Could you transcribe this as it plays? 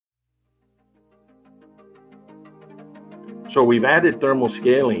So we've added thermal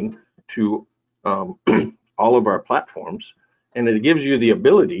scaling to all of our platforms, and it gives you the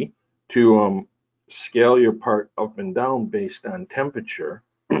ability to scale your part up and down based on temperature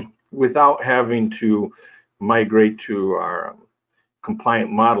without having to migrate to our compliant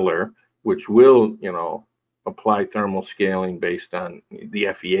modeler, which will, apply thermal scaling based on the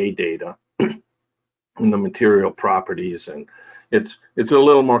FEA data and the material properties. And it's a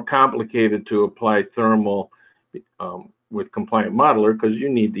little more complicated to apply thermal with compliant modeler because you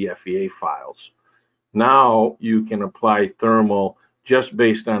need the FEA files. Now you can apply thermal just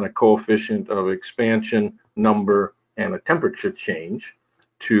based on a coefficient of expansion, number, and a temperature change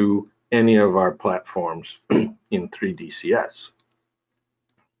to any of our platforms in 3DCS.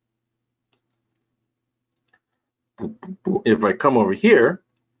 If I come over here,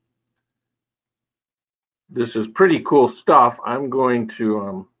 this is pretty cool stuff. I'm going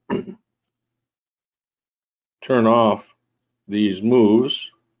to turn off these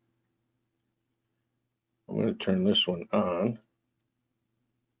moves. I'm going to turn this one on.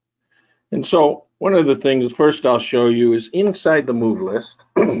 And so one of the things first I'll show you is inside the move list,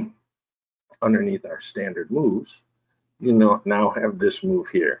 underneath our standard moves, you now have this move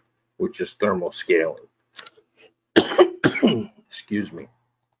here, which is thermal scaling. Excuse me.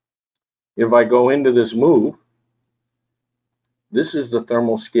 If I go into this move, this is the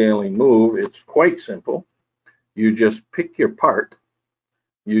thermal scaling move. It's quite simple. You just pick your part.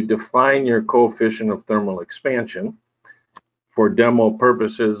 You define your coefficient of thermal expansion. For demo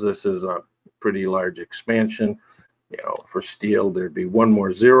purposes, this is a pretty large expansion. For steel, there'd be one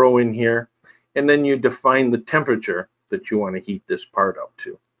more zero in here. And then you define the temperature that you want to heat this part up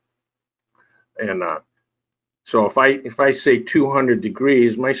to. And so if I say 200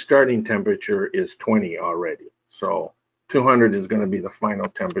 degrees, my starting temperature is 20 already. So 200 is going to be the final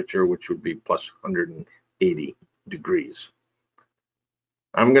temperature, which would be plus 180 degrees.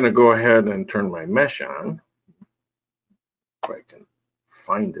 I'm going to go ahead and turn my mesh on. If I can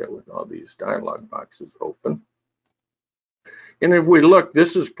find it with all these dialog boxes open. And if we look,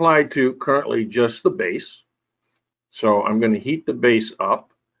 this is applied to currently just the base. So I'm going to heat the base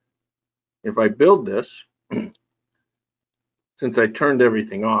up. If I build this, since I turned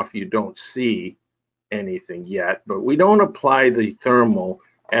everything off, you don't see anything yet, but we don't apply the thermal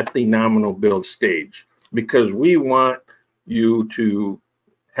at the nominal build stage because we want you to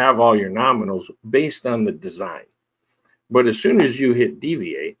have all your nominals based on the design. But as soon as you hit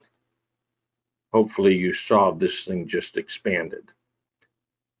deviate, hopefully you saw this thing just expanded,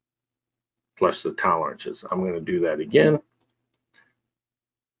 plus the tolerances. I'm going to do that again.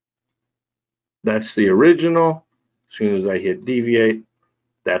 That's the original. As soon as I hit deviate,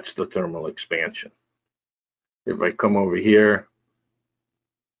 that's the thermal expansion. If I come over here,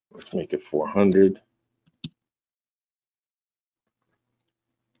 let's make it 400.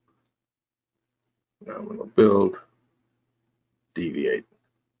 Now I'm going to build, deviate.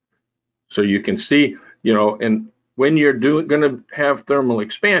 So you can see, and when you're going to have thermal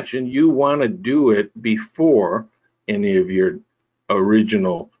expansion, you want to do it before any of your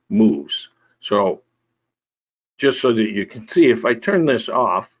original moves. So just so that you can see, if I turn this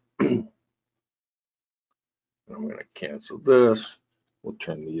off, I'm going to cancel this. We'll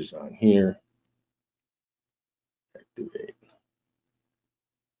turn these on here. Activate.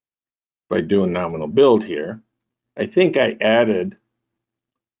 If I do a nominal build here, I think I added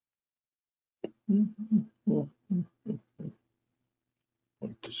point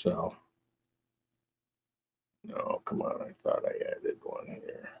to self. No, come on, I thought I added one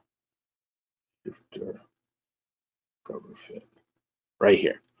here. Shifter, cover fit, right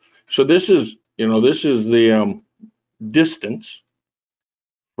here. So this is, this is the distance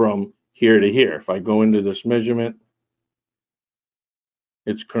from here to here. If I go into this measurement,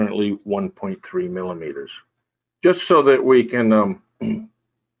 it's currently 1.3 millimeters. Just so that we can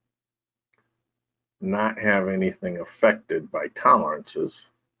not have anything affected by tolerances,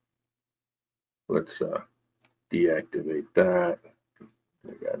 let's deactivate that.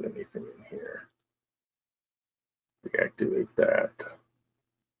 I got anything in here? Deactivate that.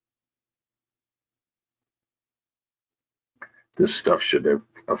 This stuff should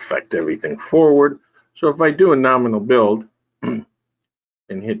affect everything forward. So if I do a nominal build and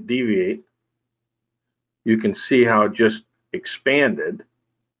hit deviate, you can see how it just expanded.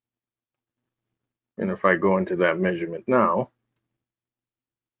 And if I go into that measurement now,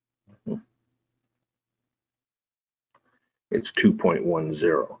 it's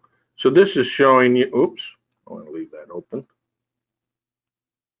 2.10. So this is showing you, oops, I want to leave that open.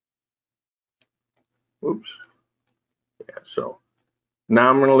 Oops. Yeah, so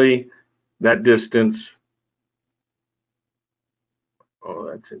nominally, that distance Oh,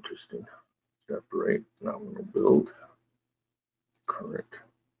 that's interesting. Separate nominal build, current.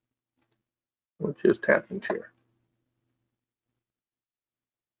 What just happened here?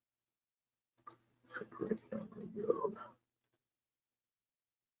 Separate nominal build.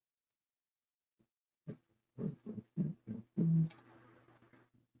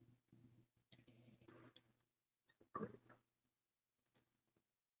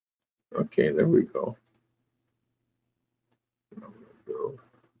 Okay, there we go. Build.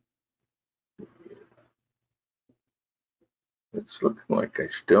 It's looking like I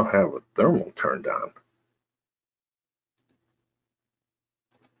still have a thermal turned on.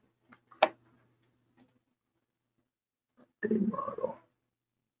 Model.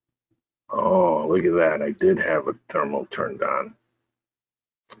 Oh, look at that. I did have a thermal turned on.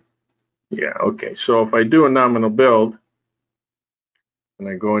 Yeah, okay. So if I do a nominal build and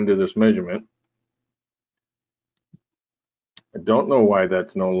I go into this measurement, I don't know why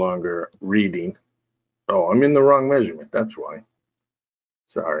that's no longer reading. Oh, I'm in the wrong measurement. That's why.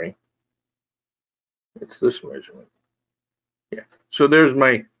 Sorry. It's this measurement. Yeah. So there's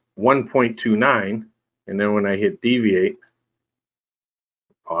my 1.29. And then when I hit deviate,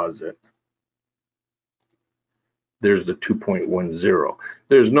 pause it, there's the 2.10.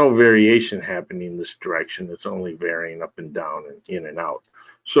 There's no variation happening in this direction. It's only varying up and down and in and out.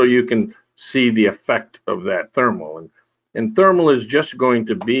 So you can see the effect of that thermal. And thermal is just going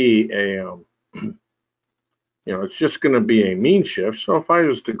to be a, it's just going to be a mean shift. So if I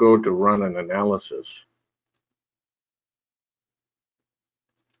was to go to run an analysis,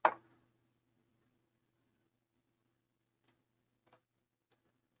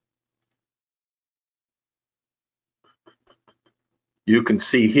 you can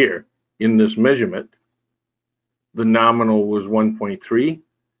see here in this measurement, the nominal was 1.3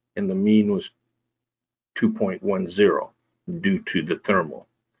 and the mean was 2.10 due to the thermal.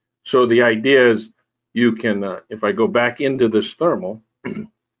 So the idea is you can, if I go back into this thermal,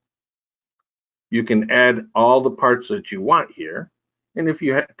 you can add all the parts that you want here. And if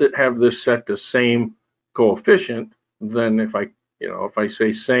you have this set to same coefficient, then if I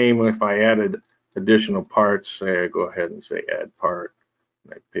say same, if I added additional parts, say I go ahead and say add part,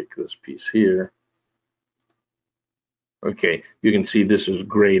 and I pick this piece here. Okay, you can see this is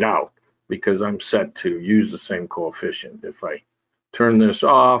grayed out because I'm set to use the same coefficient. If I turn this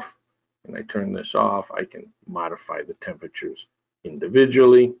off and I turn this off, I can modify the temperatures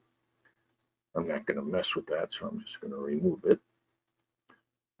individually. I'm not going to mess with that, so I'm just going to remove it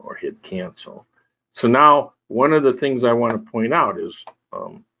or hit cancel. So now one of the things I want to point out is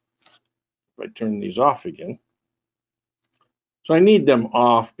if I turn these off again, so I need them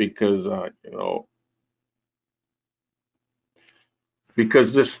off because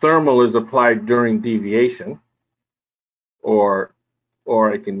because this thermal is applied during deviation, or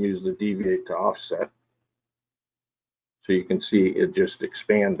I can use the deviate to offset. So you can see it just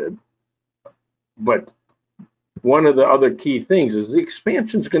expanded. But one of the other key things is the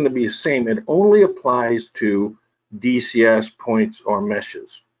expansion is going to be the same. It only applies to DCS points or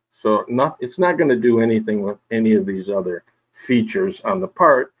meshes. So it's not going to do anything with any of these other features on the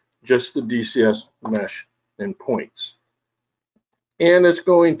part, just the DCS mesh and points. And it's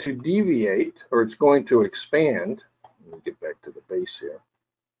going to deviate, or it's going to expand. Let me get back to the base here.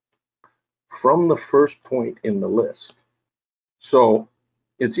 From the first point in the list. So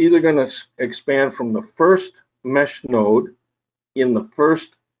it's either going to expand from the first mesh node in the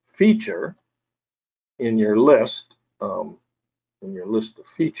first feature in your list, of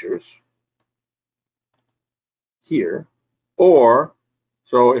features here, or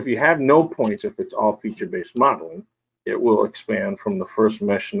so if you have no points, if it's all feature-based modeling, it will expand from the first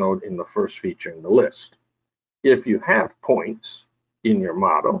mesh node in the first feature in the list. If you have points in your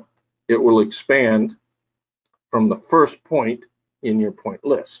model, it will expand from the first point in your point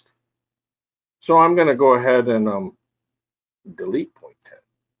list. So I'm going to go ahead and delete point 10.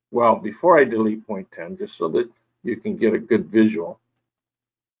 Well, before I delete point 10, just so that you can get a good visual,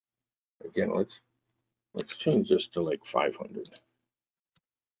 again, let's change this to like 500.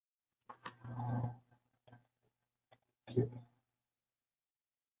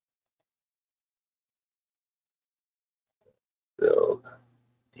 Build,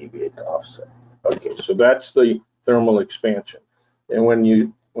 deviate to offset. Okay, so that's the thermal expansion. And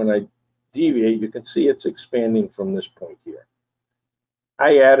when I deviate, you can see it's expanding from this point here.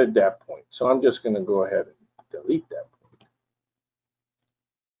 I added that point, so I'm just going to go ahead and delete that point.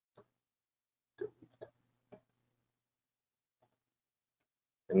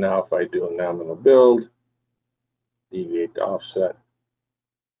 And now if I do a nominal build, deviate to offset,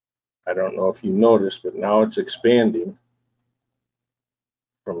 I don't know if you noticed, but now it's expanding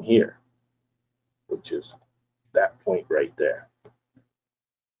from here, which is that point right there.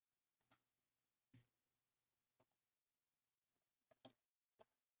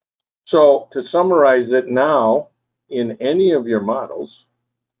 So to summarize it now, in any of your models,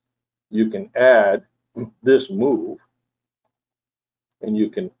 you can add this move, and you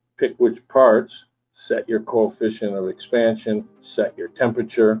can pick which parts, set your coefficient of expansion, set your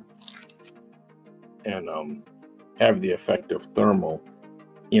temperature, and have the effect of thermal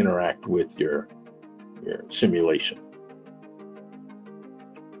interact with your simulation.